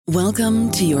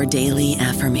Welcome to your daily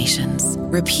affirmations.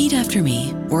 Repeat after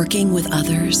me. Working with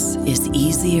others is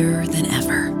easier than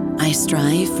ever. I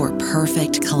strive for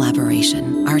perfect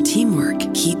collaboration. Our teamwork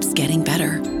keeps getting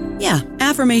better. Yeah,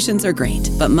 affirmations are great,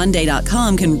 but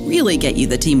Monday.com can really get you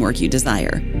the teamwork you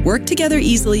desire. Work together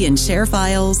easily and share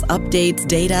files, updates,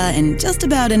 data, and just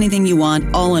about anything you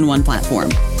want all in one platform.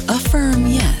 Affirm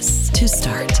yes to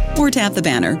start, or tap the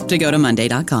banner to go to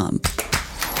Monday.com.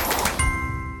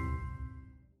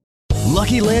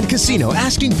 Lucky Land Casino,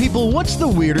 asking people, what's the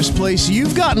weirdest place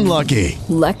you've gotten lucky?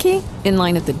 Lucky? In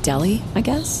line at the deli, I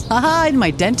guess? Aha, in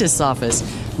my dentist's office.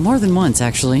 More than once,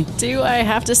 actually. Do I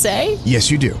have to say?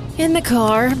 Yes, you do. In the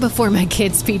car before my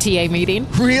kids' PTA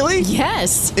meeting. Really?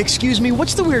 Yes. Excuse me,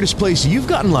 what's the weirdest place you've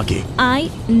gotten lucky? I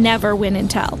never win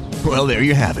and tell. Well, there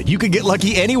you have it. You can get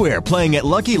lucky anywhere, playing at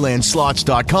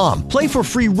LuckyLandSlots.com. Play for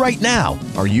free right now.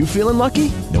 Are you feeling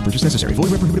lucky? No purchase necessary.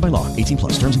 Void where prohibited by law. 18+.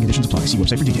 Terms and conditions apply. See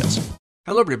website for details.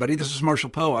 Hello, everybody. This is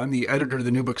Marshall Poe. I'm the editor of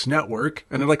the New Books Network,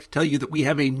 and I'd like to tell you that we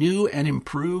have a new and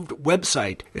improved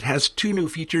website. It has 2 new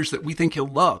features that we think you'll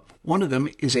love. One of them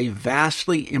is a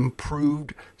vastly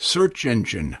improved search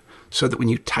engine, so that when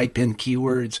you type in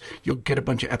keywords, you'll get a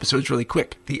bunch of episodes really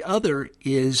quick. The other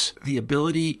is the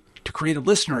ability to create a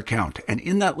listener account. And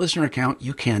in that listener account,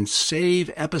 you can save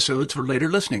episodes for later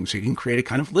listening. So you can create a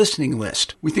kind of listening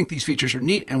list. We think these features are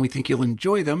neat, and we think you'll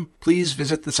enjoy them. Please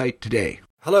visit the site today.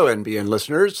 Hello, NBN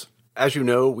listeners. As you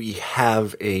know, we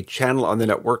have a channel on the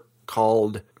network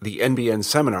called the NBN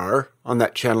Seminar. On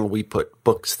that channel, we put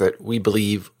books that we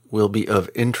believe will be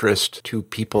of interest to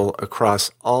people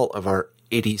across all of our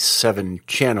 87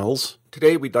 channels.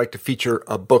 Today, we'd like to feature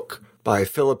a book by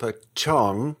Phillipa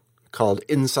Chong called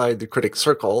Inside the Critic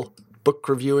Circle, Book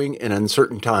Reviewing in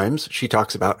Uncertain Times. She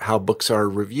talks about how books are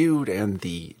reviewed and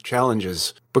the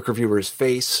challenges book reviewers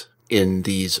face in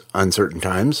these uncertain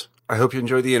times. I hope you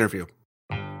enjoy the interview.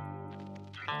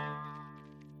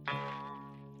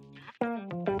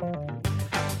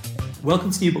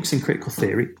 Welcome to New Books in Critical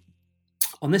Theory.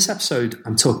 On this episode,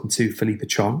 I'm talking to Phillipa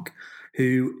Chong,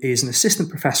 who is an assistant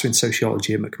professor in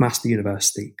sociology at McMaster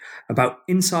University, about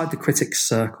Inside the Critic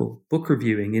Circle, book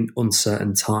reviewing in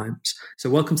uncertain times. So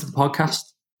welcome to the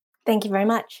podcast. Thank you very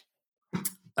much.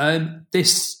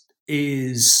 This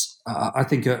is, I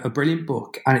think, a brilliant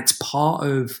book, and it's part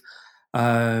of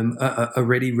a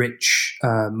really rich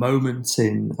moment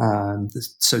in the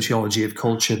sociology of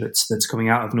culture that's coming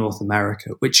out of North America,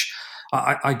 which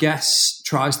I guess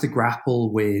tries to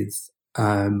grapple with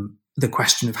the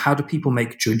question of how do people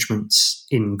make judgments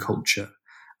in culture,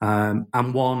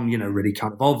 and one really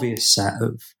kind of obvious set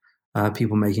of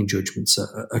people making judgments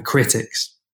are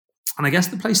critics. And I guess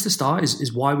the place to start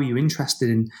is why were you interested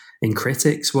in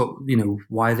critics? What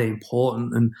why are they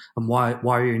important, and why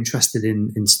are you interested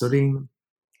in studying them?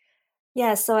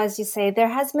 Yeah, so as you say, there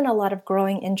has been a lot of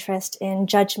growing interest in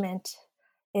judgment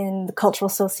in the cultural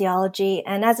sociology.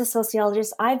 And as a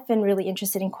sociologist, I've been really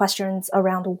interested in questions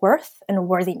around worth and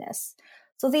worthiness.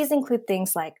 So these include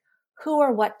things like, who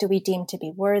or what do we deem to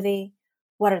be worthy?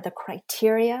 What are the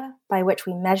criteria by which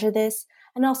we measure this?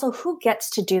 And also, who gets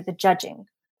to do the judging?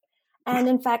 And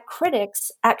in fact, critics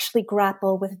actually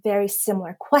grapple with very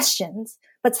similar questions,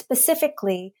 but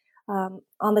specifically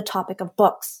on the topic of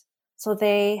books. So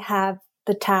they have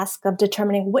the task of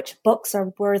determining which books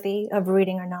are worthy of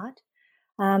reading or not.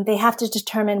 They have to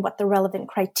determine what the relevant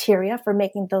criteria for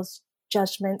making those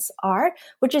judgments are,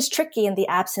 which is tricky in the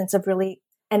absence of really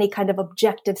any kind of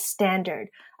objective standard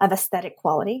of aesthetic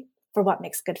quality for what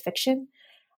makes good fiction.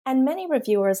 And many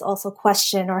reviewers also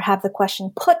question or have the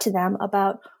question put to them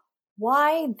about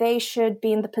why they should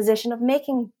be in the position of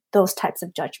making those types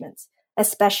of judgments,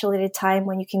 especially at a time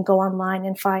when you can go online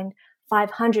and find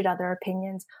 500 other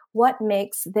opinions. What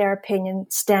makes their opinion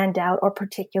stand out or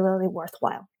particularly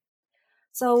worthwhile?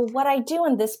 So what I do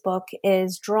in this book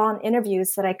is draw on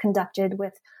interviews that I conducted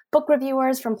with book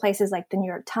reviewers from places like the New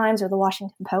York Times or the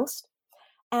Washington Post.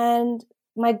 And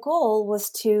my goal was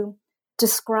to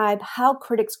describe how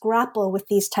critics grapple with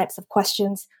these types of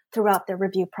questions throughout their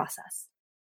review process.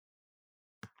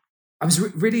 I was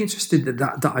really interested in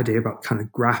that idea about kind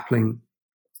of grappling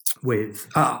with,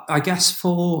 I guess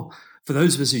for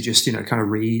those of us who just, kind of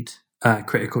read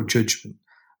critical judgment,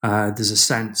 there's a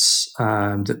sense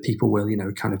that people will,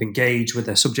 kind of engage with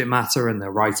their subject matter and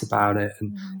they'll write about it.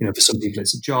 And, for some people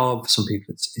it's a job, for some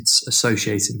people it's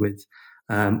associated with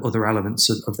other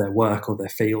elements of their work or their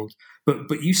field.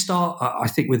 But you start, I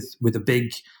think, with a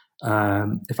big,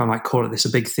 if I might call it this, a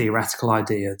big theoretical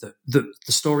idea that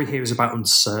the story here is about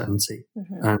uncertainty,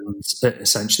 and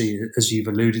essentially, as you've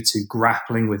alluded to,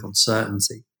 grappling with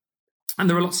uncertainty. And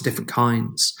there are lots of different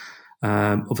kinds.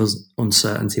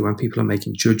 uncertainty when people are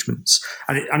making judgments.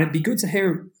 And it'd be good to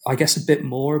hear, I guess, a bit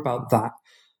more about that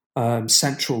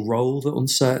central role that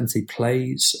uncertainty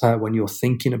plays when you're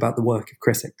thinking about the work of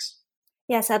critics.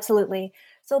 Yes, absolutely.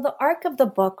 So the arc of the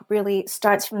book really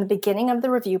starts from the beginning of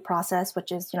the review process,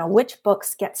 which is, which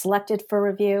books get selected for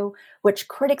review, which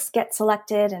critics get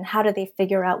selected, and how do they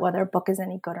figure out whether a book is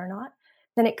any good or not.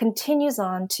 Then it continues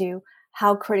on to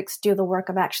how critics do the work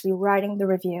of actually writing the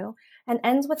review, and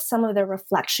ends with some of their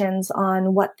reflections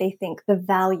on what they think the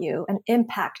value and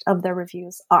impact of their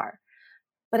reviews are.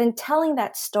 But in telling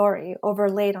that story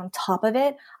overlaid on top of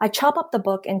it, I chop up the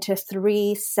book into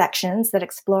 3 sections that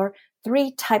explore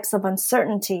 3 types of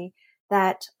uncertainty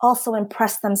that also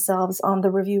impress themselves on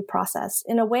the review process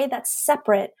in a way that's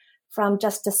separate from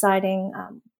just deciding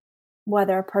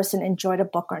whether a person enjoyed a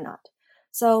book or not.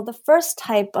 So the first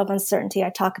type of uncertainty I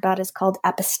talk about is called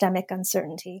epistemic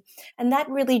uncertainty. And that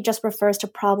really just refers to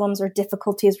problems or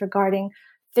difficulties regarding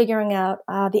figuring out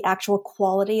the actual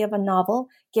quality of a novel,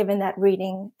 given that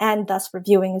reading and thus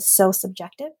reviewing is so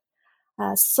subjective.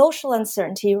 Social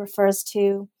uncertainty refers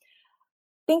to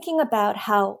thinking about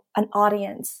how an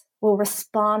audience will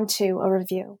respond to a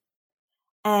review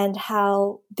and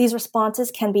how these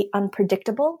responses can be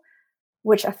unpredictable,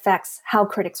 which affects how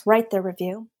critics write their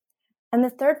review. And the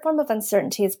third form of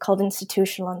uncertainty is called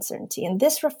institutional uncertainty. And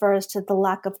this refers to the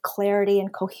lack of clarity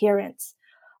and coherence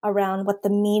around what the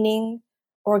meaning,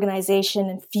 organization,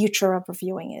 and future of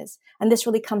reviewing is. And this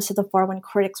really comes to the fore when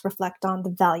critics reflect on the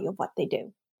value of what they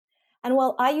do. And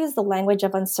while I use the language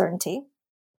of uncertainty,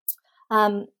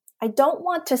 I don't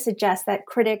want to suggest that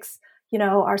critics,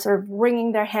 are sort of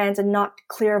wringing their hands and not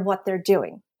clear of what they're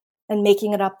doing and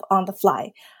making it up on the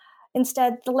fly.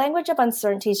 Instead, the language of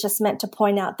uncertainty is just meant to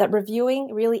point out that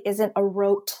reviewing really isn't a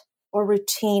rote or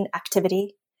routine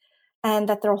activity, and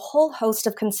that there are a whole host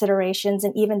of considerations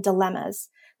and even dilemmas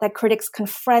that critics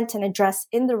confront and address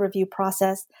in the review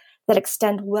process that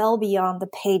extend well beyond the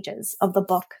pages of the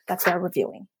book that they're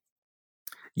reviewing.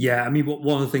 Yeah, I mean,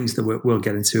 one of the things that we'll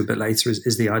get into a bit later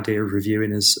is the idea of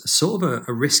reviewing as sort of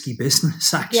a risky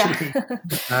business, actually.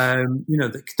 Yeah.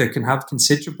 That can have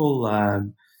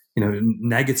considerable,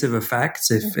 negative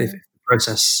effects if the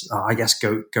process, I guess,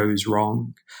 goes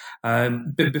wrong.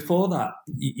 But before that,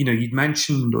 you'd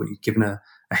mentioned or you'd given a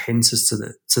hint as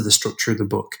to the structure of the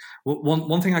book.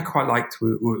 One thing I quite liked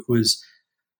was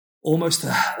almost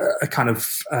a kind of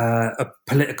a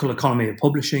political economy of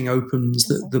publishing opens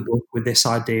the book with this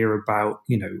idea about,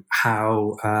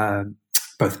 how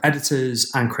both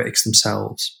editors and critics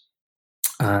themselves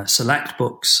select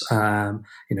books,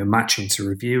 matching to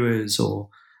reviewers or,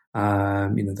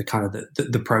 the kind of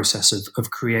the process of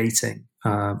creating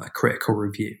a critical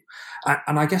review.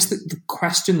 And I guess the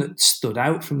question that stood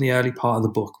out from the early part of the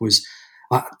book was,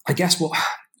 I guess,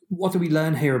 what do we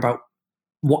learn here about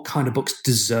what kind of books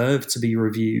deserve to be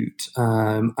reviewed?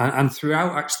 And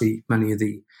throughout actually many of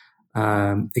the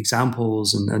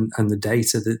examples and the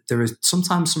data, that there is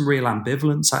sometimes some real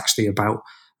ambivalence actually about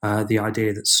the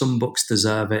idea that some books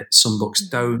deserve it, some books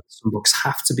don't, some books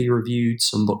have to be reviewed,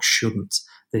 some books shouldn't,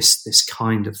 this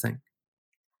kind of thing.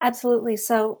 Absolutely.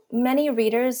 So many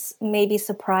readers may be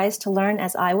surprised to learn,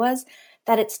 as I was,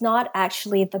 that it's not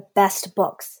actually the best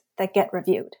books that get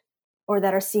reviewed or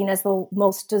that are seen as the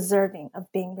most deserving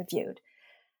of being reviewed.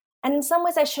 And in some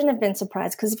ways, I shouldn't have been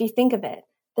surprised, because if you think of it,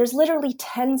 there's literally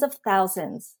tens of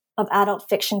thousands of adult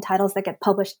fiction titles that get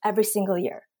published every single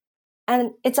year.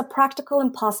 And it's a practical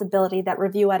impossibility that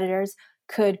review editors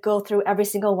could go through every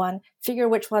single one, figure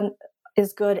which one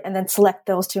is good, and then select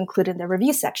those to include in their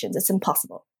review sections. It's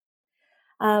impossible.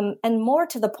 And more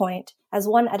to the point, as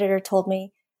one editor told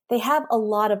me, they have a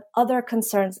lot of other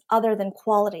concerns other than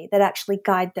quality that actually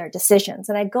guide their decisions.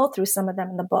 And I go through some of them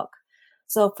in the book.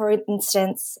 So for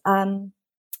instance,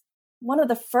 one of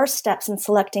the first steps in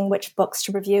selecting which books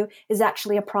to review is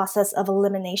actually a process of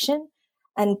elimination.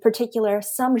 And in particular,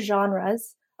 some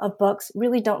genres of books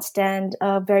really don't stand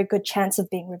a very good chance of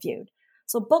being reviewed.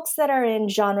 So books that are in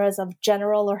genres of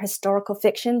general or historical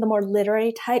fiction, the more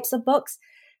literary types of books,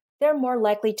 they're more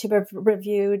likely to be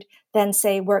reviewed than,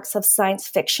 say, works of science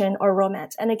fiction or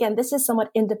romance. And again, this is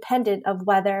somewhat independent of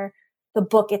whether the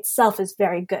book itself is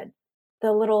very good.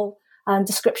 The little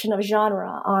description of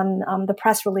genre on the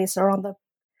press release or on the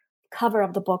cover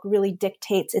of the book really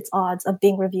dictates its odds of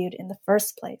being reviewed in the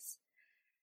first place.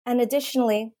 And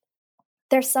additionally,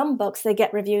 there's some books that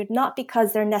get reviewed not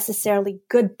because they're necessarily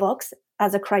good books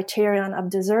as a criterion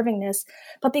of deservingness,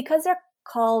 but because they're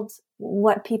called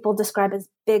what people describe as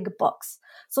big books.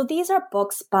 So these are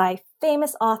books by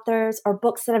famous authors or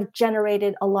books that have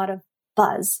generated a lot of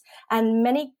buzz. And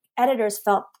many editors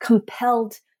felt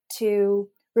compelled to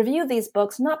review these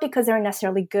books, not because they're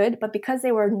necessarily good, but because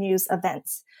they were news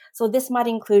events. So this might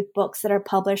include books that are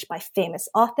published by famous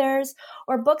authors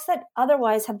or books that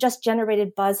otherwise have just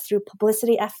generated buzz through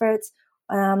publicity efforts,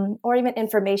 or even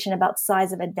information about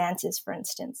size of advances, for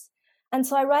instance. And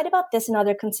so I write about this and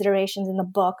other considerations in the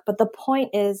book, but the point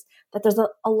is that there's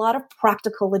a lot of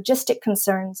practical logistic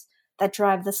concerns that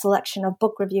drive the selection of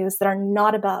book reviews that are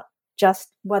not about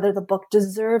just whether the book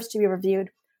deserves to be reviewed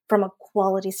from a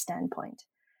quality standpoint.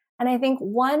 And I think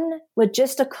one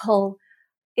logistical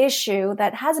issue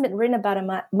that hasn't been written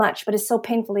about much, but is so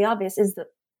painfully obvious, is that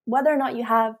whether or not you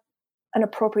have an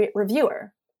appropriate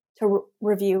reviewer to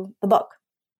review the book.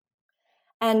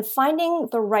 And finding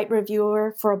the right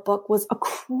reviewer for a book was a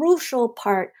crucial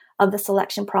part of the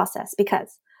selection process,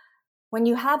 because when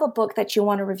you have a book that you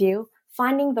want to review,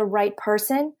 finding the right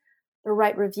person, the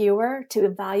right reviewer to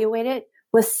evaluate it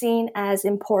was seen as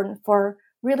important for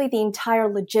really the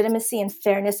entire legitimacy and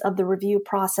fairness of the review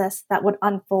process that would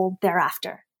unfold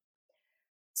thereafter.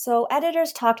 So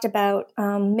editors talked about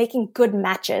making good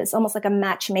matches, almost like a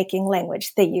matchmaking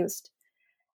language they used.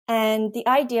 And the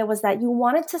idea was that you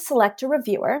wanted to select a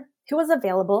reviewer who was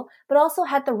available, but also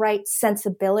had the right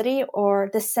sensibility or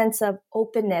the sense of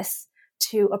openness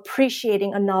to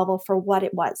appreciating a novel for what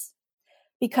it was.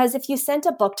 Because if you sent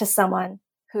a book to someone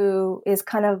who is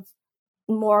kind of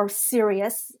more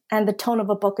serious and the tone of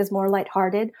a book is more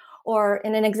lighthearted, or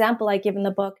in an example I give in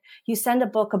the book, you send a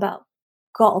book about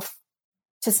golf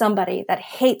to somebody that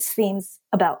hates themes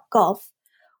about golf,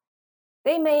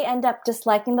 they may end up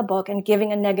disliking the book and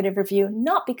giving a negative review,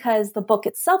 not because the book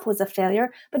itself was a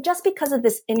failure, but just because of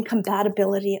this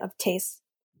incompatibility of tastes.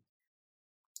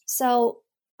 So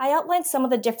I outlined some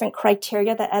of the different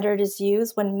criteria that editors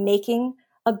use when making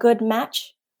a good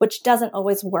match, which doesn't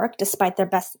always work despite their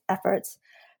best efforts.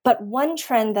 But one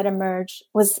trend that emerged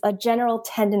was a general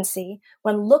tendency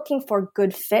when looking for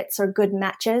good fits or good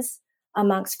matches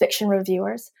amongst fiction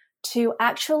reviewers to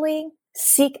actually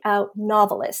seek out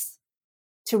novelists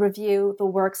to review the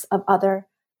works of other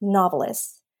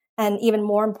novelists. And even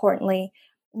more importantly,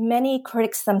 many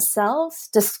critics themselves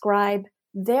describe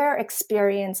their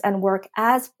experience and work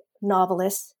as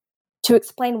novelists to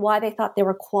explain why they thought they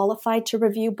were qualified to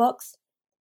review books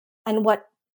and what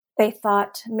they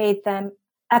thought made them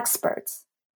experts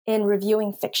in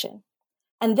reviewing fiction.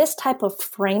 And this type of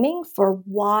framing for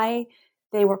why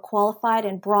they were qualified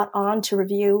and brought on to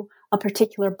review a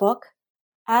particular book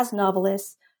as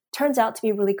novelists turns out to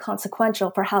be really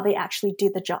consequential for how they actually do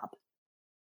the job.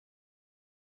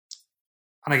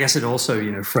 And I guess it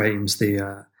also, frames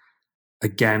the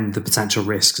potential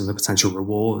risks and the potential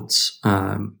rewards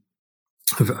of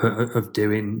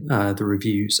doing the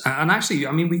reviews. And actually,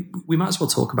 I mean, we might as well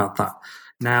talk about that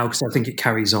now, because I think it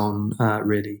carries on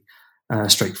really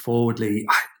straightforwardly.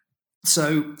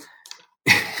 So,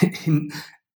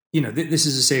 this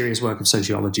is a serious work of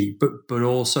sociology, but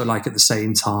also, like, at the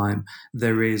same time,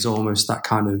 there is almost that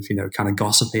kind of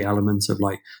gossipy element of,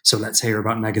 like, so let's hear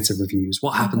about negative reviews.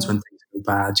 What happens when things go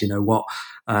bad? What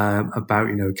about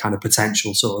kind of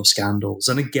potential sort of scandals?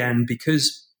 And again,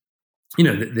 because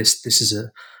this is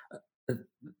a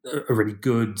really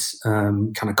good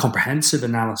kind of comprehensive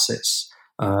analysis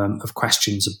of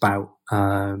questions about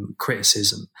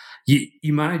criticism,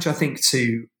 you manage, I think,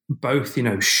 to both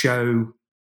show,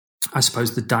 I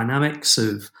suppose, the dynamics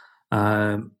of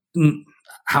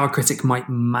how a critic might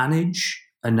manage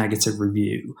a negative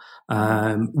review,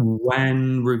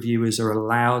 when reviewers are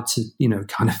allowed to,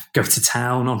 kind of go to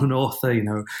town on an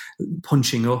author,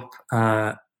 punching up,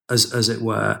 as it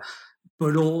were,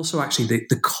 but also actually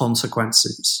the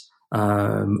consequences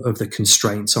of the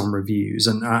constraints on reviews.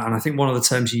 And I think one of the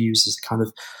terms you use is kind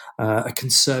of a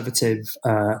conservative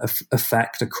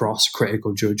effect across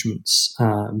critical judgments,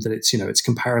 that it's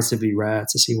comparatively rare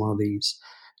to see one of these,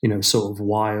 sort of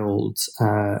wild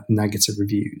negative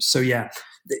reviews. So yeah,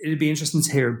 it'd be interesting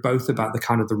to hear both about the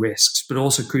kind of the risks, but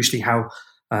also crucially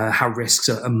how risks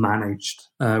are managed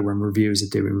when reviewers are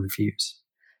doing reviews.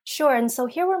 Sure. And so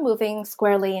here we're moving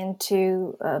squarely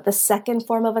into the second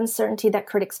form of uncertainty that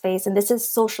critics face, and this is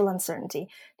social uncertainty,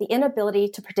 the inability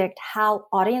to predict how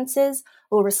audiences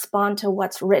will respond to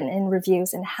what's written in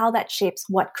reviews and how that shapes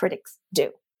what critics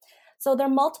do. So there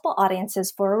are multiple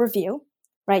audiences for a review,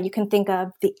 right? You can think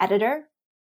of the editor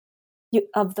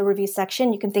of the review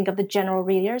section. You can think of the general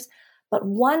readers. But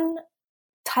one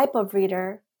type of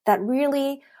reader that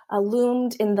really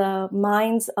loomed in the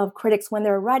minds of critics when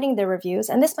they're writing their reviews,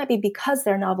 and this might be because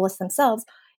they're novelists themselves,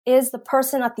 is the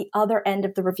person at the other end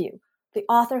of the review, the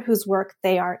author whose work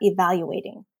they are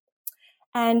evaluating.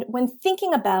 And when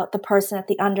thinking about the person at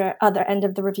the other end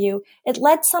of the review, it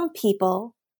led some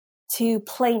people to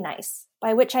play nice,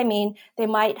 by which I mean they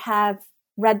might have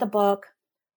read the book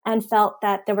and felt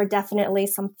that there were definitely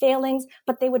some failings,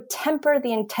 but they would temper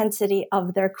the intensity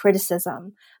of their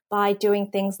criticism by doing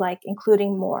things like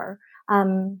including more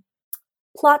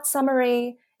plot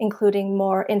summary, including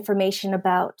more information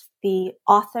about the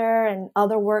author and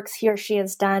other works he or she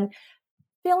has done,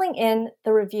 filling in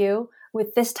the review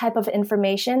with this type of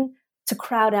information to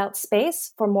crowd out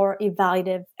space for more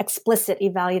evaluative, explicit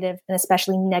evaluative, and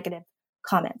especially negative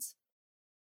comments.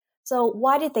 So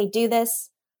why did they do this?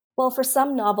 Well, for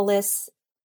some novelists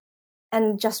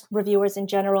and just reviewers in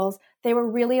general, they were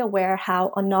really aware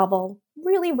how a novel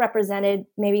really represented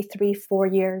maybe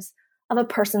 3-4 years of a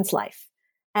person's life.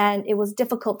 And it was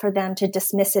difficult for them to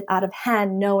dismiss it out of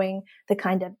hand, knowing the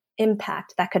kind of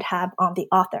impact that could have on the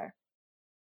author.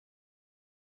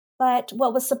 But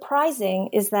what was surprising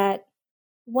is that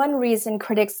one reason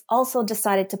critics also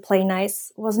decided to play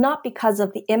nice was not because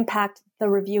of the impact the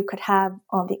review could have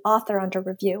on the author under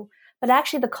review, but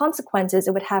actually the consequences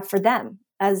it would have for them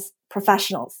as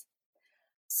professionals.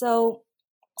 So,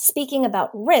 speaking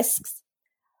about risks,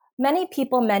 many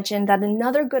people mentioned that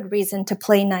another good reason to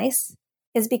play nice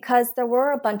is because there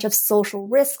were a bunch of social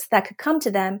risks that could come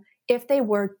to them if they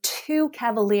were too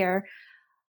cavalier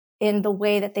in the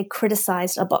way that they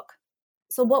criticized a book.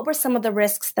 So what were some of the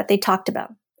risks that they talked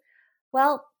about?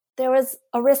 Well, there was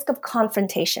a risk of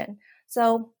confrontation.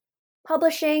 So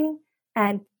publishing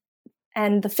and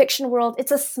the fiction world,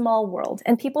 it's a small world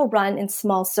and people run in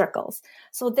small circles.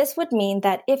 So this would mean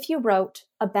that if you wrote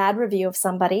a bad review of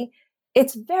somebody,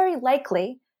 it's very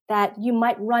likely that you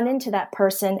might run into that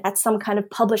person at some kind of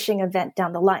publishing event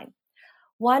down the line.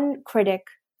 One critic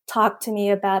talked to me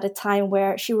about a time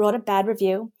where she wrote a bad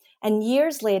review, and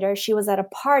years later she was at a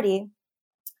party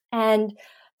and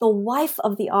the wife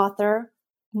of the author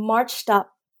marched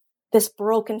up this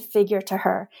broken figure to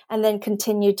her and then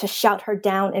continued to shout her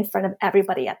down in front of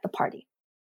everybody at the party.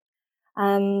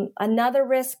 Another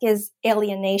risk is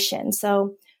alienation.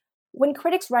 So when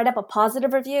critics write up a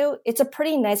positive review, it's a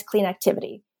pretty nice, clean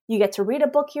activity. You get to read a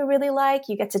book you really like.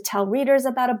 You get to tell readers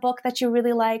about a book that you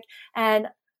really like. And,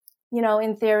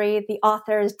 in theory, the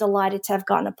author is delighted to have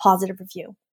gotten a positive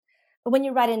review. But when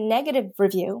you write a negative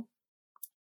review,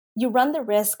 you run the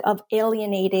risk of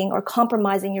alienating or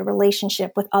compromising your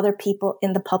relationship with other people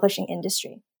in the publishing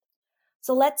industry.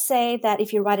 So let's say that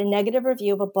if you write a negative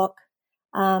review of a book,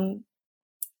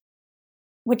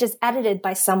 which is edited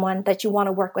by someone that you want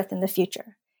to work with in the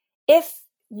future, if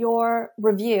your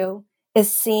review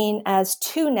is seen as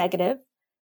too negative,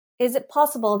 is it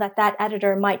possible that that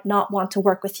editor might not want to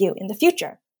work with you in the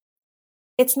future?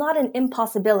 It's not an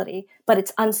impossibility, but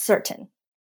it's uncertain.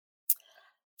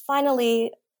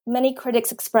 Finally, many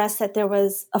critics expressed that there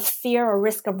was a fear or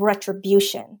risk of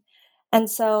retribution. And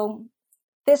so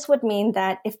this would mean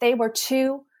that if they were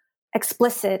too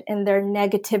explicit in their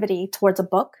negativity towards a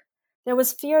book, there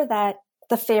was fear that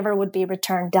the favor would be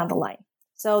returned down the line.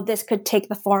 So this could take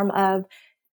the form of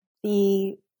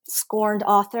the scorned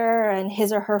author and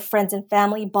his or her friends and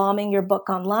family bombing your book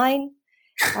online.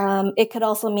 It could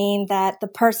also mean that the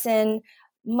person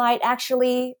might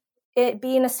actually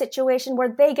be in a situation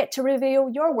where they get to review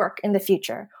your work in the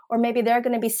future, or maybe they're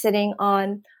going to be sitting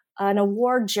on an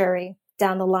award jury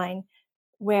down the line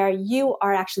where you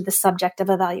are actually the subject of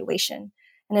evaluation.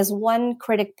 And as one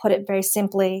critic put it very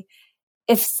simply,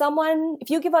 if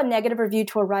you give a negative review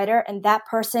to a writer and that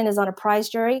person is on a prize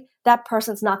jury, that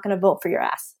person's not going to vote for your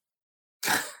ass.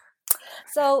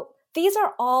 So these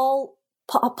are all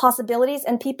possibilities,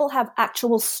 and people have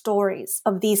actual stories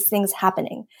of these things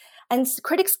happening. And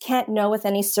critics can't know with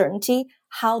any certainty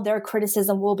how their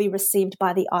criticism will be received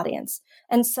by the audience.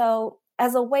 And so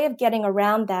as a way of getting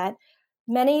around that,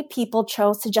 many people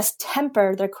chose to just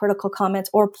temper their critical comments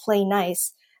or play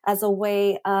nice as a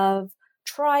way of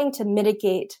trying to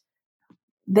mitigate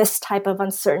this type of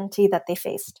uncertainty that they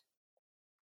faced.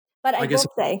 But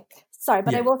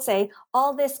I will say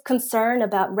all this concern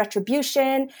about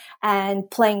retribution and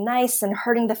playing nice and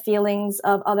hurting the feelings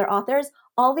of other authors,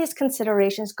 all these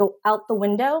considerations go out the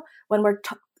window when we're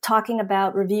talking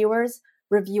about reviewers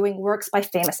reviewing works by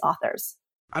famous authors.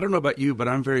 I don't know about you, but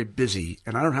I'm very busy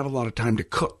and I don't have a lot of time to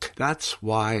cook. That's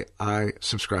why I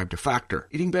subscribe to Factor.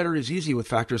 Eating better is easy with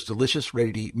Factor's delicious,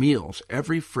 ready-to-eat meals.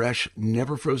 Every fresh,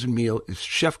 never frozen meal is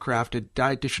chef-crafted,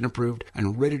 dietitian approved,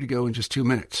 and ready to go in just 2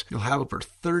 minutes. You'll have over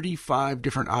 35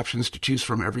 different options to choose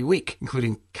from every week,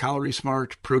 including Calorie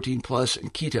Smart, Protein Plus,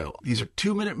 and Keto. These are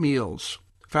 2-minute meals.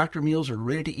 Factor meals are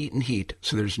ready to eat and heat,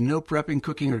 so there's no prepping,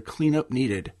 cooking, or cleanup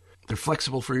needed. They're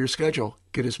flexible for your schedule,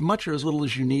 Get as much or as little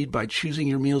as you need by choosing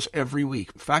your meals every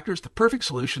week. Factor is the perfect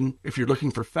solution if you're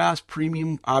looking for fast,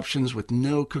 premium options with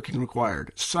no cooking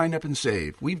required. Sign up and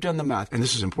save. We've done the math, and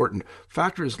this is important.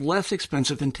 Factor is less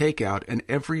expensive than takeout, and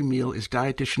every meal is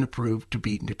dietitian approved to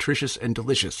be nutritious and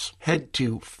delicious. Head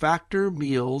to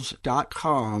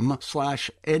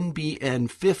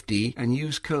factormeals.com/NBN50 and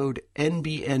use code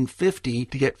NBN50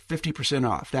 to get 50%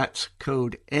 off. That's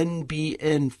code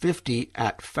NBN50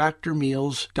 at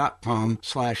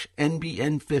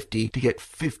factormeals.com/NBN50 to get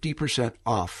 50%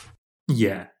 off.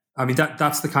 Yeah. I mean,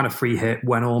 that's the kind of free hit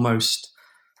when almost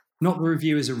not the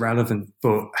review is irrelevant,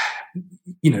 but,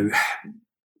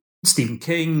 Stephen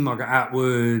King, Margaret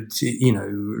Atwood,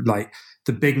 like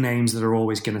the big names that are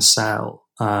always going to sell,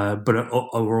 but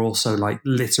are also like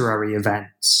literary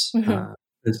events,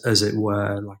 as it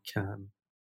were. Like,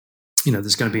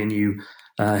 there's going to be a new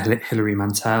Hilary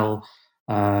Mantel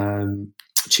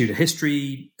Tudor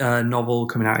history novel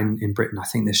coming out in Britain, I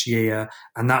think, this year,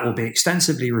 and that will be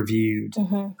extensively reviewed,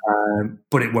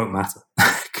 but it won't matter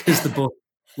because the book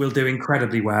will do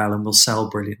incredibly well and will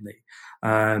sell brilliantly.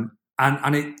 And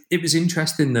it was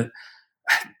interesting that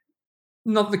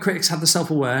not that the critics had the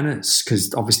self-awareness,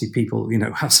 because obviously people,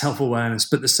 have self-awareness,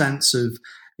 but the sense of,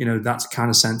 that kind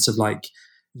of sense of like,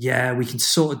 yeah, we can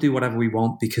sort of do whatever we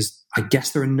want because I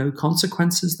guess there are no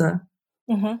consequences there.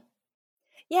 Mm-hmm.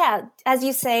 Yeah, as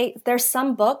you say, there's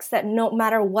some books that no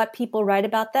matter what people write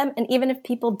about them, and even if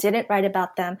people didn't write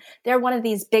about them, they're one of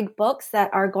these big books that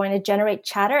are going to generate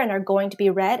chatter and are going to be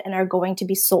read and are going to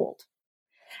be sold.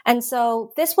 And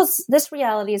so this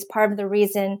reality is part of the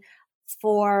reason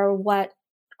for what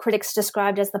critics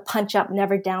described as the punch up,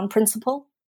 never down principle.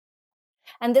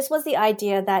 And this was the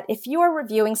idea that if you are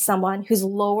reviewing someone who's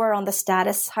lower on the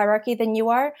status hierarchy than you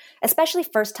are, especially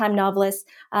first-time novelists,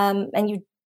 and you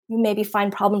maybe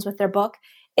find problems with their book,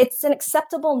 it's an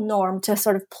acceptable norm to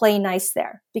sort of play nice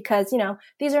there because,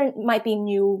 these might be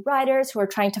new writers who are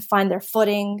trying to find their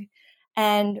footing,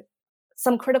 and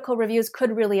some critical reviews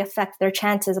could really affect their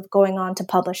chances of going on to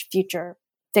publish future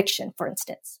fiction, for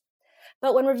instance.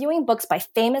 But when reviewing books by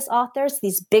famous authors,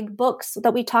 these big books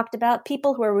that we talked about,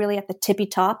 people who are really at the tippy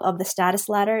top of the status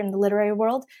ladder in the literary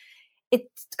world,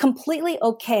 it's completely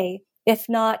okay, if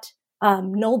not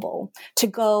noble, to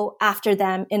go after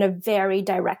them in a very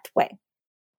direct way.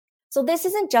 So this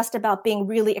isn't just about being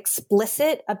really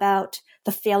explicit about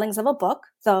the failings of a book,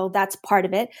 though that's part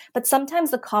of it, but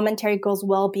sometimes the commentary goes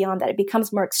well beyond that. It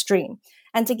becomes more extreme.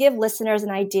 And to give listeners an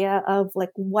idea of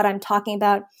like what I'm talking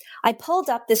about, I pulled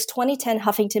up this 2010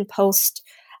 Huffington Post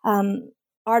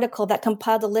article that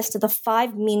compiled a list of the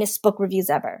 5 meanest book reviews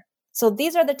ever. So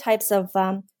these are the types of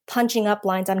punching up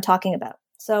lines I'm talking about.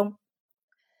 So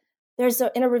there's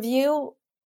in a review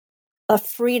of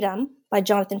Freedom by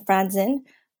Jonathan Franzen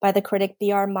by the critic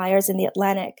B.R. Myers in The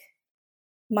Atlantic.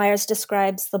 Myers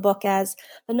describes the book as,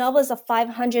 the novel is a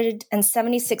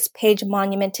 576-page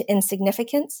monument to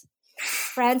insignificance.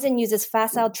 Franzen uses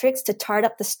facile tricks to tart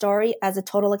up the story as a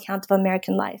total account of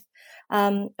American life.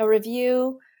 A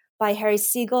review by Harry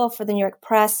Siegel for the New York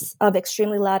Press of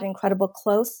Extremely Loud and Incredible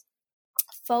Close.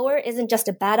 Foer isn't just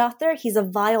a bad author, he's a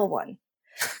vile one.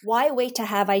 Why wait to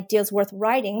have ideas worth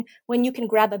writing when you can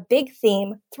grab a big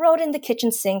theme, throw it in the kitchen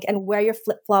sink, and wear your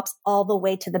flip-flops all the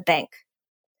way to the bank?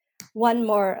 One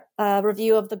more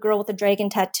review of The Girl with the Dragon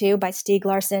Tattoo by Stieg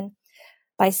Larsson,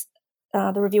 by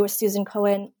the reviewer Susan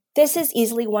Cohen. This is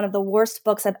easily one of the worst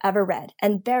books I've ever read,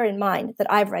 and bear in mind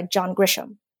that I've read John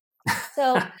Grisham.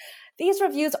 So these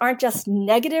reviews aren't just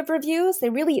negative reviews. They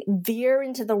really veer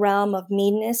into the realm of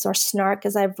meanness or snark,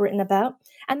 as I've written about,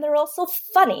 and they're also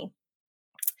funny.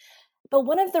 But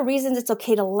one of the reasons it's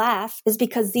okay to laugh is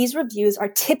because these reviews are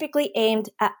typically aimed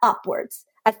at upwards,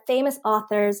 at famous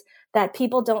authors that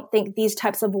people don't think these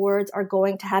types of words are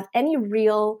going to have any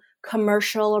real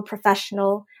commercial or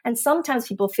professional, and sometimes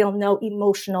people feel no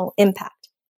emotional impact.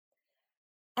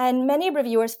 And many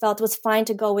reviewers felt it was fine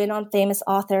to go in on famous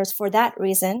authors for that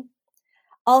reason.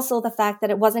 Also, the fact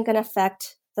that it wasn't going to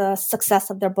affect the success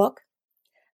of their book.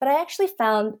 But I actually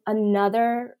found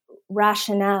another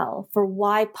rationale for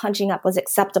why punching up was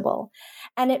acceptable.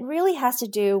 And it really has to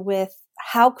do with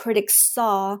how critics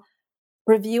saw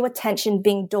review attention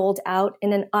being doled out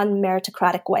in an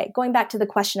unmeritocratic way, going back to the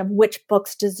question of which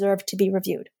books deserve to be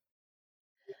reviewed.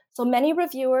 So many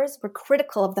reviewers were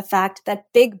critical of the fact that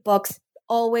big books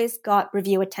always got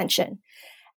review attention.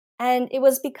 And it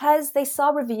was because they saw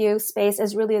review space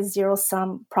as really a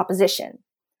zero-sum proposition,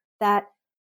 that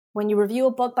when you review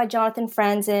a book by Jonathan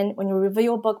Franzen, when you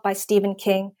review a book by Stephen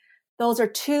King, those are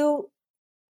 2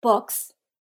 books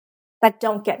that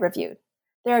don't get reviewed.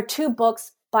 There are 2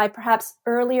 books by perhaps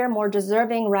earlier, more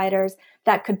deserving writers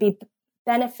that could be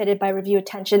benefited by review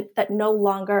attention that no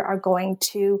longer are going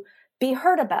to be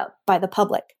heard about by the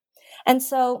public. And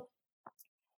so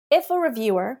if a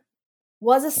reviewer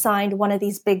was assigned one of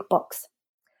these big books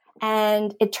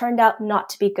and it turned out not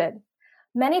to be good,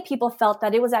 many people felt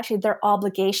that it was actually their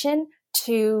obligation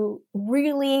to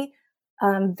really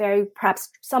very perhaps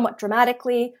somewhat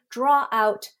dramatically draw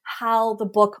out how the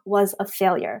book was a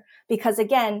failure. Because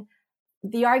again,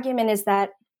 the argument is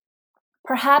that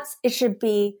perhaps it should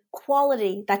be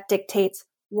quality that dictates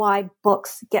why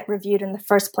books get reviewed in the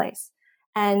first place.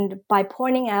 And by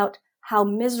pointing out how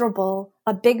miserable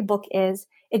a big book is,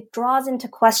 it draws into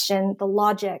question the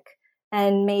logic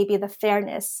and maybe the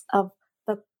fairness of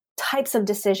the types of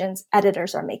decisions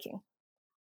editors are making.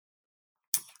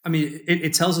 I mean,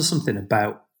 it tells us something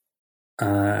about,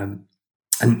 and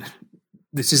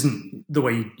this isn't the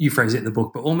way you phrase it in the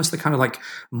book, but almost the kind of like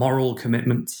moral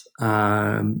commitment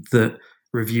that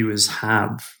reviewers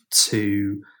have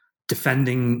to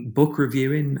defending book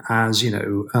reviewing as,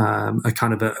 a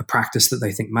kind of a practice that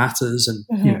they think matters.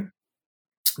 And,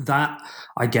 that,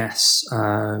 I guess,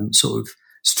 sort of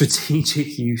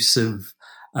strategic use of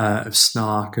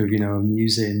snark, of,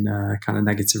 amusing kind of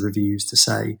negative reviews to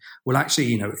say, well,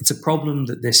 actually, it's a problem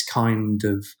that this kind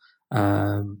of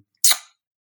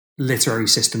literary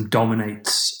system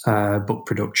dominates book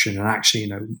production, and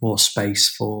actually, more space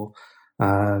for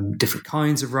different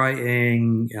kinds of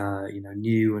writing,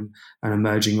 new and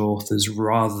emerging authors,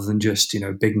 rather than just,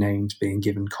 big names being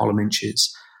given column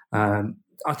inches.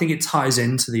 I think it ties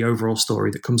into the overall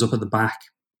story that comes up at the back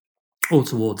or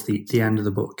towards the end of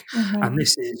the book. And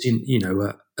this is,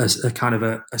 a kind of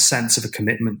a sense of a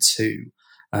commitment to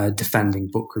defending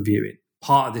book reviewing.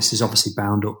 Part of this is obviously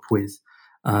bound up with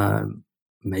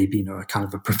maybe, a kind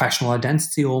of a professional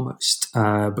identity almost.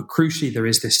 But crucially, there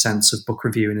is this sense of book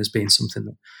reviewing as being something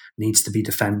that needs to be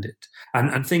defended.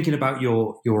 And thinking about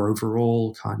your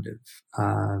overall kind of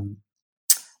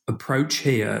approach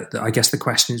here, I guess the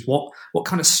question is, what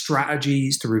kind of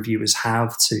strategies do reviewers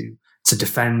have to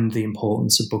defend the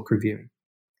importance of book reviewing?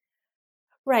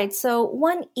 Right. So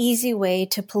one easy way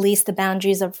to police the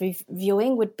boundaries of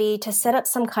reviewing would be to set up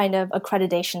some kind of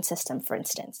accreditation system, for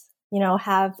instance.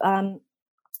 Have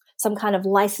some kind of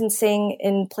licensing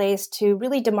in place to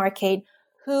really demarcate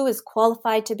who is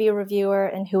qualified to be a reviewer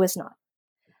and who is not.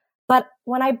 But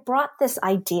when I brought this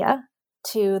idea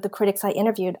to the critics I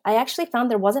interviewed, I actually found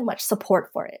there wasn't much support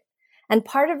for it. And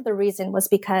part of the reason was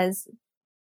because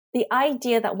the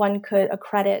idea that one could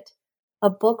accredit a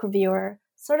book reviewer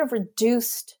sort of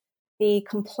reduced the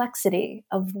complexity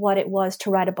of what it was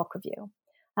to write a book review.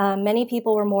 Many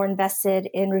people were more invested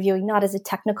in reviewing not as a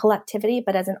technical activity,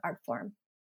 but as an art form.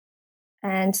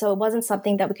 And so it wasn't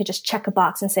something that we could just check a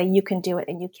box and say, you can do it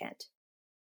and you can't.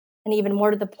 And even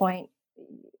more to the point,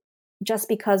 just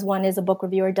because one is a book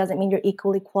reviewer doesn't mean you're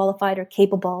equally qualified or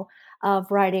capable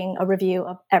of writing a review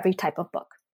of every type of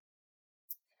book.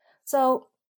 So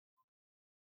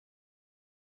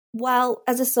while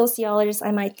as a sociologist,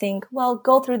 I might think, well,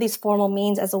 go through these formal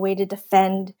means as a way to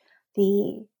defend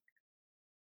the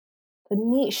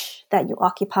niche that you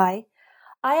occupy,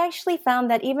 I actually found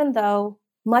that even though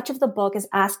much of the book is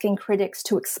asking critics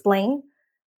to explain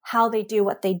how they do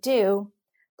what they do,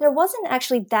 there wasn't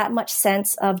actually that much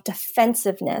sense of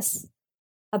defensiveness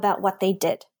about what they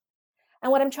did.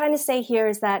 And what I'm trying to say here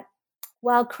is that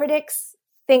while critics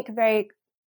think very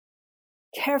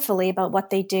carefully about what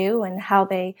they do and how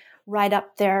they write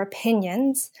up their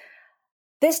opinions,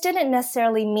 this didn't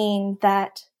necessarily mean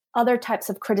that other types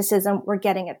of criticism were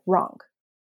getting it wrong.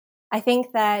 I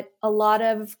think that a lot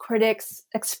of critics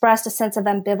expressed a sense of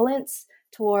ambivalence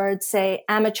towards, say,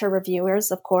 amateur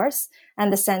reviewers, of course,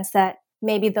 and the sense that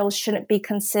maybe those shouldn't be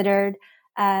considered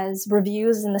as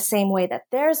reviews in the same way that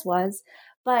theirs was.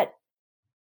 But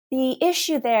the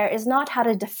issue there is not how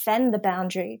to defend the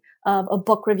boundary of a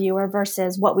book reviewer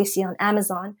versus what we see on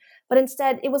Amazon, but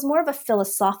instead it was more of a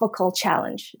philosophical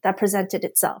challenge that presented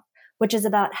itself, which is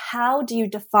about how do you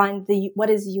define what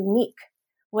is unique?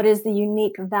 What is the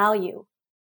unique value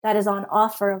that is on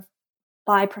offer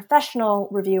by professional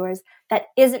reviewers that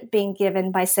isn't being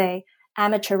given by, say,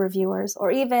 amateur reviewers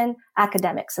or even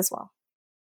academics as well?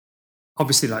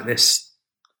 Obviously, like this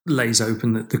lays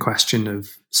open the question of,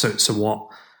 so what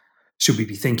should we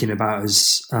be thinking about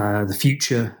as the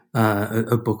future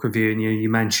of book reviewing? You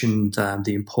mentioned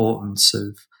the importance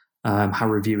of how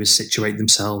reviewers situate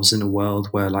themselves in a world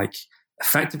where, like,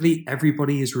 effectively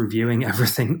everybody is reviewing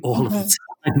everything all of the time.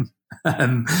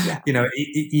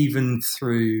 Even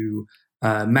through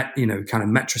kind of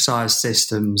metricized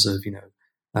systems of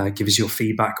give us your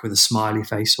feedback with a smiley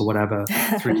face or whatever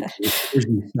through, as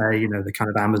you say, the kind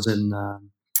of Amazon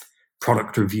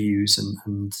product reviews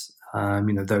and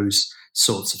those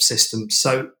sorts of systems.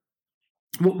 So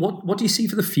what do you see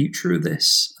for the future of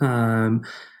this?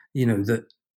 That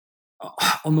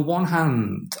on the one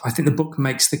hand, I think the book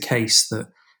makes the case that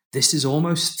this is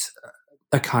almost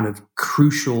a kind of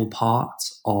crucial part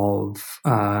of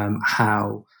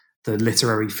how the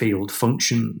literary field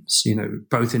functions,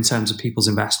 both in terms of people's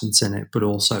investments in it, but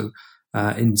also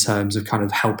in terms of kind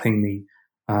of helping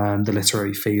the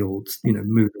literary field,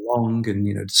 move along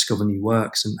and, discover new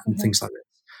works and things like this.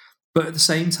 But at the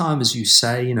same time, as you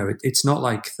say, it's not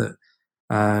like that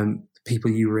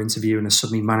people you were interviewing are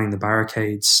suddenly manning the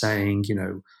barricades saying,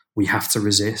 we have to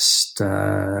resist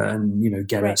and,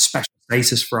 get a special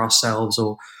status for ourselves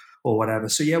or whatever.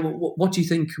 So, yeah, what do you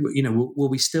think, will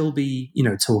we still be,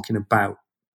 talking about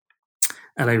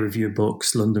LA Review of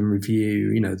Books, London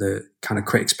Review, the kind of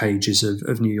critics pages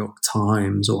of New York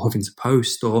Times or Huffington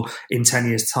Post, or in 10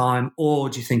 years' time, or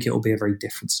do you think it will be a very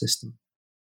different system?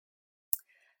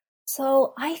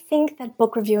 So I think that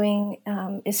book reviewing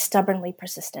is stubbornly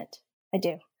persistent. I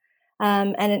do.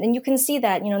 And you can see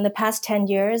that, in the past 10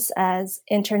 years, as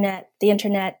the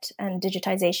internet and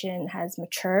digitization has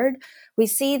matured, we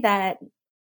see that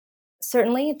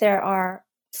certainly there are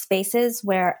spaces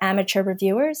where amateur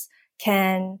reviewers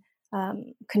can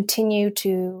continue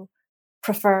to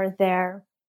prefer their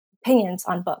opinions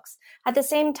on books. At the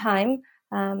same time,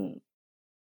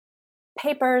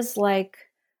 papers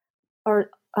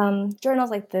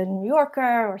journals like the New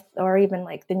Yorker or even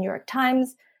like the New York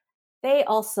Times, they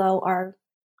also are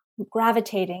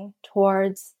gravitating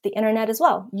towards the internet as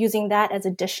well, using that as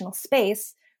additional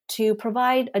space to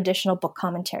provide additional book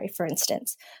commentary, for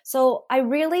instance. So I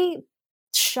really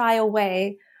shy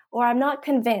away, or I'm not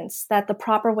convinced that the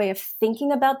proper way of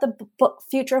thinking about the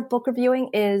future of book reviewing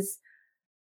is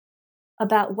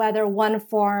about whether one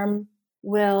form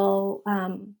will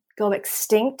go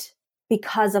extinct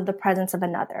because of the presence of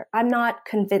another. I'm not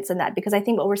convinced in that, because I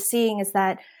think what we're seeing is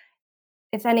that,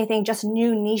 if anything, just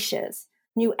new niches,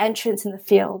 new entrants in the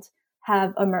field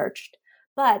have emerged.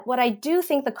 But what I do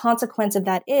think the consequence of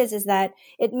that is that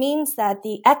it means that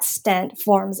the extant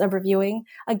forms of reviewing,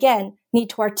 again, need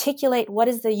to articulate what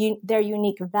is their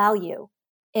unique value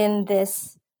in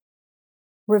this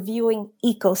reviewing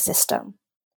ecosystem,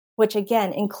 which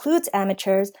again includes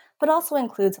amateurs, but also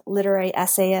includes literary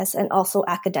essayists and also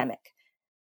academic.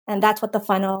 And that's what the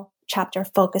final chapter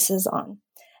focuses on.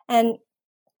 And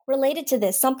related to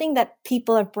this, something that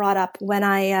people have brought up when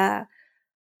I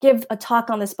give a talk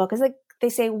on this book is like, they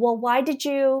say, well, why did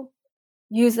you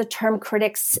use the term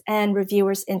critics and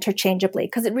reviewers interchangeably?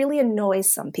 Because it really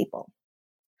annoys some people.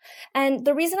 And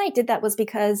the reason I did that was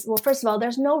because, well, first of all,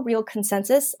 there's no real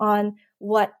consensus on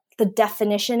what the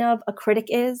definition of a critic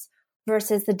is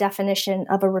versus the definition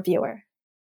of a reviewer.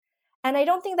 And I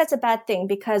don't think that's a bad thing,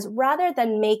 because rather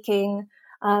than making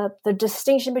the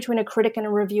distinction between a critic and a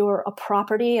reviewer a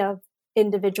property of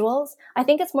individuals, I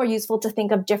think it's more useful to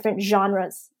think of different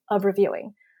genres of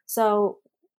reviewing. So,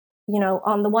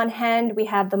 on the one hand, we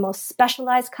have the most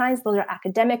specialized kinds. Those are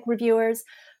academic reviewers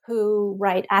who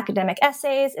write academic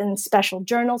essays in special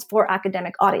journals for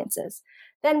academic audiences.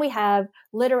 Then we have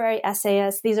literary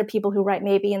essayists. These are people who write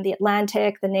maybe in The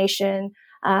Atlantic, The Nation,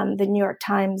 the New York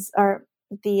Times, or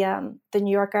the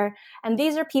New Yorker. And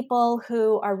these are people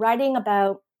who are writing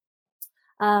about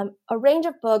a range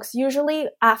of books, usually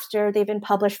after they've been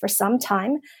published for some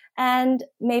time. And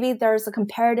maybe there's a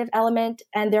comparative element,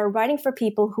 and they're writing for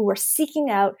people who are seeking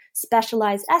out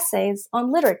specialized essays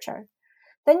on literature.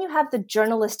 Then you have the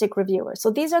journalistic reviewers.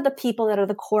 So these are the people that are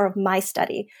the core of my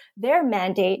study. Their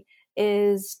mandate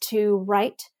is to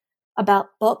write about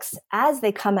books as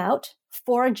they come out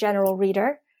for a general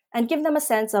reader and give them a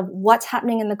sense of what's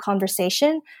happening in the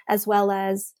conversation, as well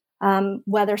as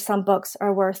whether some books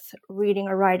are worth reading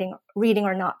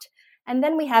or not. And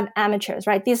then we have amateurs,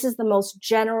 right? This is the most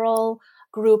general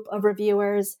group of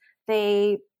reviewers.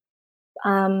 They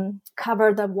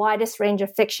cover the widest range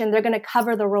of fiction. They're going to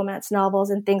cover the romance novels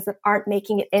and things that aren't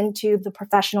making it into the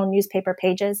professional newspaper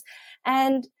pages.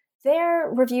 And their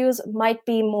reviews might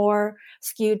be more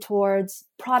skewed towards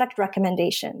product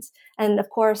recommendations. And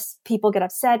of course, people get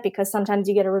upset because sometimes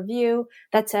you get a review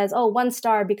that says, 1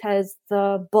 star because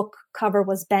the book cover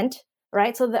was bent,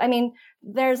 right? So,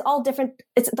 there's all different,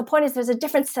 the point is there's a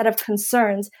different set of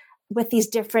concerns with these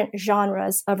different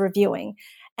genres of reviewing.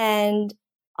 And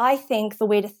I think the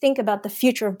way to think about the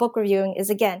future of book reviewing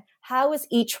is, again, how is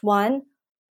each one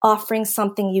offering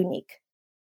something unique?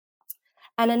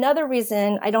 And another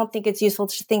reason I don't think it's useful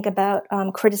to think about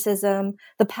criticism,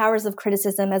 the powers of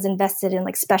criticism as invested in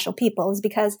like special people, is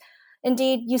because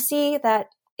indeed you see that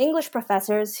English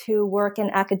professors who work in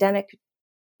academic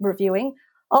reviewing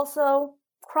also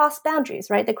cross boundaries,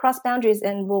 right? They cross boundaries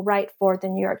and will write for the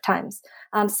New York Times.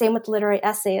 Same with literary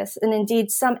essayists. And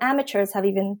indeed, some amateurs have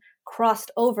even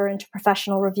crossed over into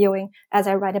professional reviewing, as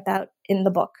I write about in the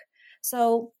book.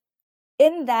 So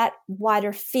in that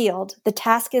wider field, the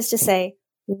task is to say,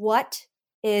 what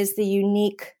is the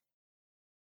unique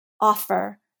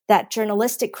offer that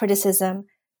journalistic criticism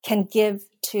can give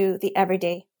to the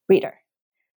everyday reader?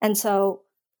 And so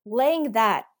laying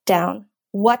that down,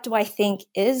 what do I think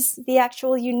is the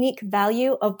actual unique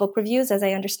value of book reviews as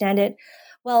I understand it?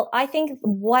 Well, I think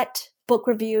what book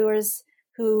reviewers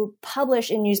who publish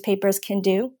in newspapers can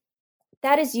do,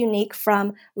 that is unique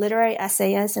from literary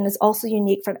essayists and is also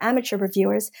unique from amateur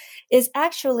reviewers, is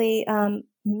actually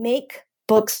make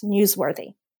books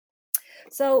newsworthy.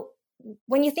 So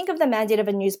when you think of the mandate of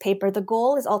a newspaper, the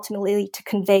goal is ultimately to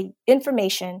convey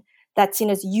information that's seen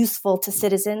as useful to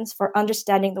citizens for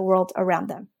understanding the world around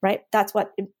them, right? That's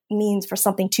what it means for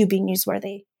something to be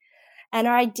newsworthy. And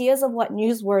our ideas of what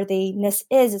newsworthiness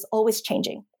is always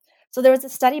changing. So there was a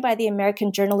study by the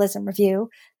American Journalism Review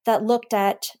that looked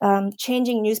at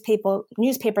changing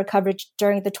newspaper coverage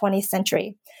during the 20th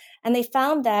century. And they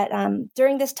found that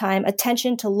during this time,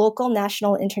 attention to local,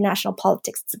 national, and international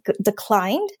politics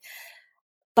declined,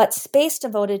 but space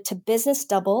devoted to business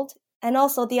doubled. And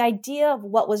also the idea of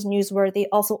what was newsworthy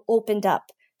also opened up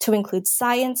to include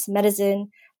science, medicine,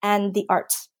 and the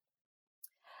arts.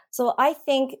 So I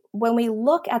think when we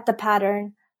look at the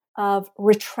pattern of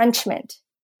retrenchment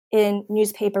in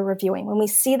newspaper reviewing, when we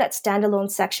see that standalone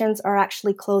sections are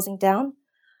actually closing down,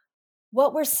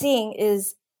 what we're seeing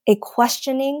is a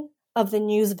questioning of the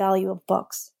news value of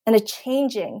books and a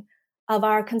changing of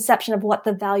our conception of what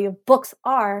the value of books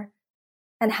are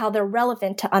and how they're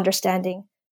relevant to understanding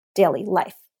daily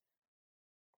life.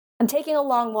 I'm taking a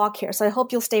long walk here, so I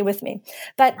hope you'll stay with me.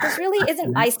 But this really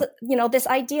isn't, this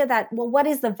idea that, well, what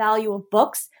is the value of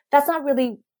books? That's not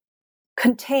really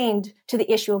contained to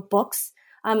the issue of books.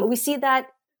 We see that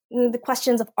in the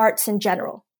questions of arts in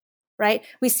general, right?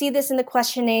 We see this in the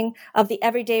questioning of the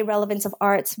everyday relevance of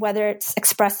arts, whether it's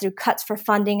expressed through cuts for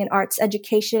funding in arts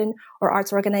education or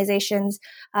arts organizations.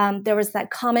 There was that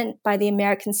comment by the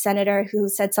American senator who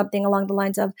said something along the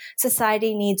lines of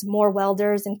society needs more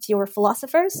welders and fewer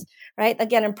philosophers, right?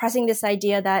 Again, impressing this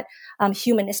idea that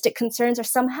humanistic concerns are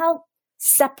somehow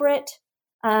separate,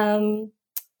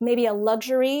 maybe a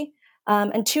luxury,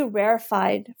 and too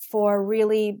rarefied for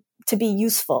really to be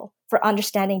useful for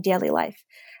understanding daily life.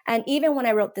 And even when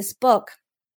I wrote this book,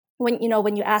 when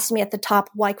you asked me at the top,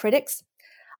 why critics?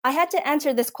 I had to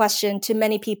answer this question to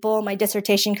many people, my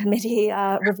dissertation committee,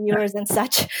 reviewers and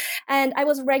such. And I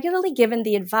was regularly given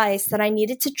the advice that I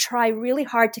needed to try really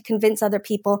hard to convince other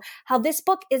people how this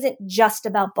book isn't just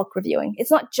about book reviewing.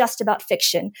 It's not just about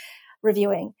fiction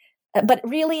reviewing, but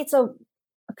really it's a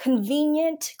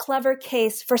convenient, clever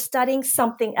case for studying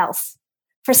something else,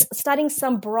 for studying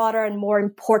some broader and more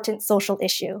important social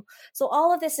issue. So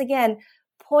all of this, again,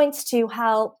 points to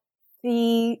how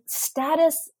the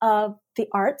status of the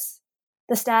arts,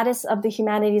 the status of the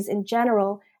humanities in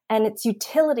general, and its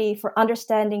utility for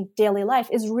understanding daily life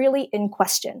is really in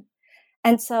question.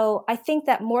 And so I think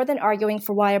that more than arguing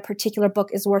for why a particular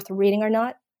book is worth reading or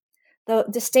not, the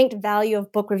distinct value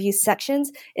of book review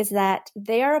sections is that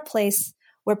they are a place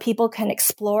where people can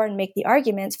explore and make the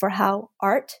arguments for how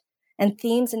art and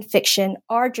themes in fiction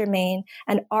are germane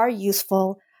and are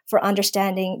useful for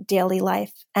understanding daily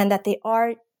life, and that they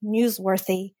are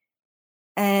newsworthy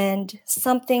and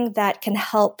something that can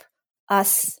help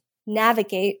us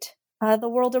navigate the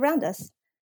world around us.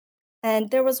 And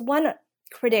there was one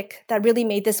critic that really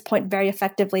made this point very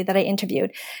effectively that I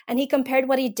interviewed, and he compared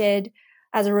what he did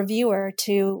as a reviewer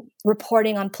to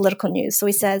reporting on political news. So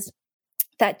he says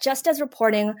that just as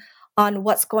reporting on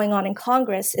what's going on in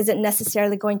Congress isn't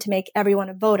necessarily going to make everyone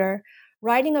a voter,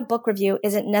 writing a book review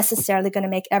isn't necessarily going to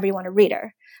make everyone a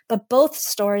reader, but both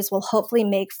stories will hopefully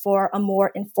make for a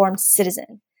more informed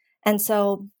citizen. And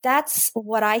so that's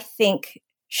what I think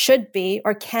should be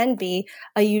or can be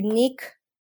a unique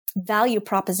value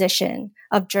proposition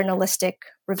of journalistic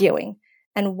reviewing,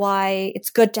 and why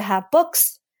it's good to have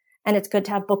books and it's good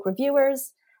to have book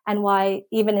reviewers, and why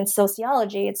even in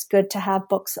sociology, it's good to have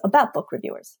books about book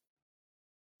reviewers.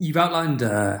 You've outlined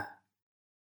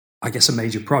I guess a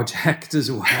major project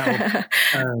as well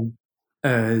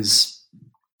as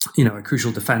a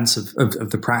crucial defense of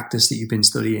the practice that you've been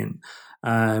studying.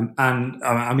 And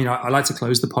I mean, I like to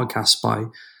close the podcast by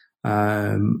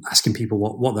asking people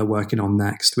what they're working on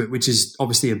next, which is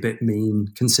obviously a bit mean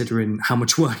considering how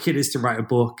much work it is to write a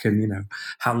book and,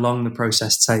 how long the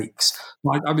process takes.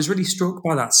 I was really struck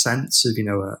by that sense of,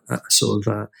 a sort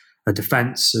of a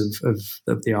defense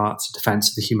of the arts, a defense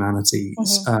of the humanities.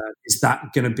 Mm-hmm. Is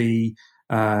that going to be,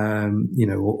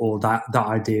 or that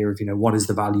idea of, what is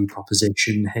the value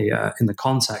proposition here in the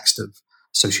context of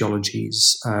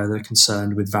sociologies that are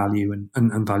concerned with value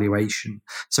and valuation?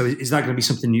 So is that going to be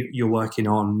something you're working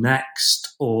on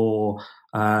next, or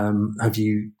have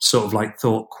you sort of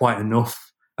thought quite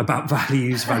enough about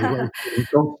values, valuation?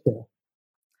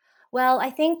 Well, I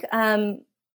think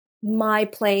my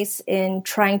place in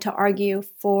trying to argue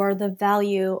for the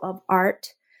value of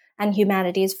art and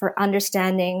humanities for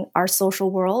understanding our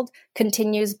social world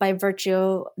continues by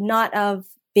virtue not of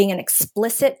being an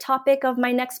explicit topic of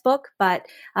my next book, but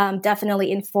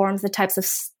definitely informs the types of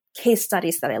case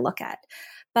studies that I look at.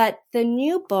 But the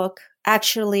new book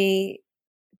actually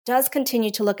does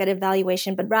continue to look at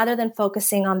evaluation, but rather than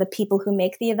focusing on the people who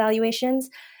make the evaluations,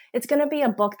 it's going to be a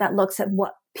book that looks at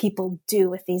what people do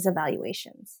with these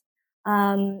evaluations.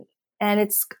 And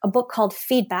it's a book called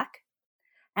Feedback,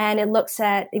 and it looks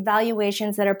at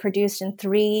evaluations that are produced in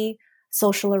 3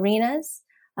 social arenas,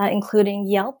 including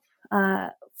Yelp,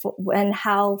 and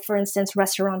how, for instance,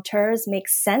 restaurateurs make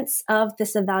sense of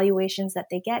this evaluations that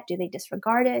they get. Do they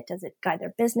disregard it? Does it guide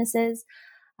their businesses?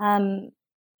 And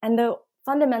the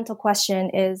fundamental question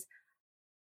is,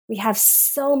 we have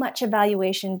so much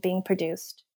evaluation being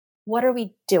produced. What are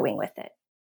we doing with it?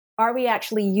 Are we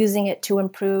actually using it to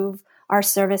improve our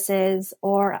services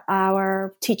or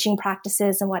our teaching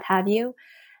practices and what have you?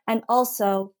 And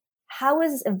also, how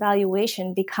is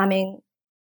evaluation becoming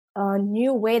a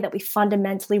new way that we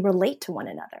fundamentally relate to one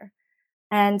another?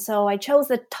 And so I chose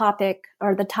the topic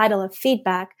or the title of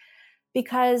Feedback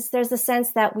because there's a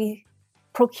sense that we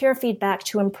procure feedback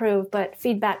to improve, but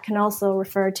feedback can also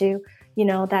refer to,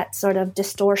 that sort of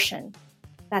distortion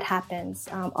that happens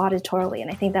auditorily. And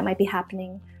I think that might be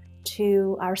happening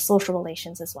to our social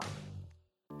relations as well.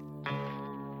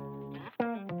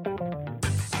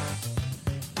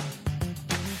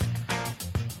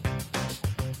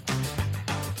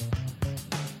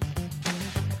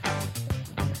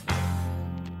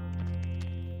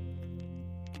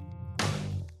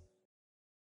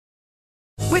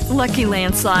 With Lucky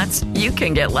Land Slots, you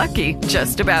can get lucky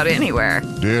just about anywhere.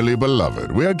 Dearly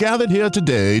beloved, we are gathered here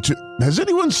today to... Has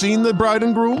anyone seen the bride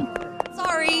and groom?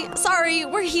 Sorry,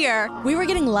 we're here. We were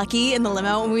getting lucky in the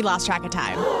limo and we lost track of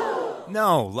time.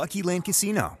 No, Lucky Land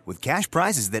Casino, with cash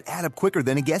prizes that add up quicker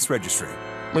than a guest registry.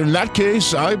 In that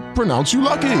case, I pronounce you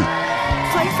lucky.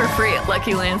 Play for free at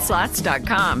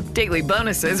LuckyLandSlots.com. Daily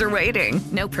bonuses are waiting.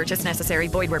 No purchase necessary.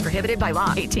 Void where prohibited by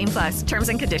law. 18+. Terms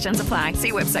and conditions apply.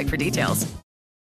 See website for details.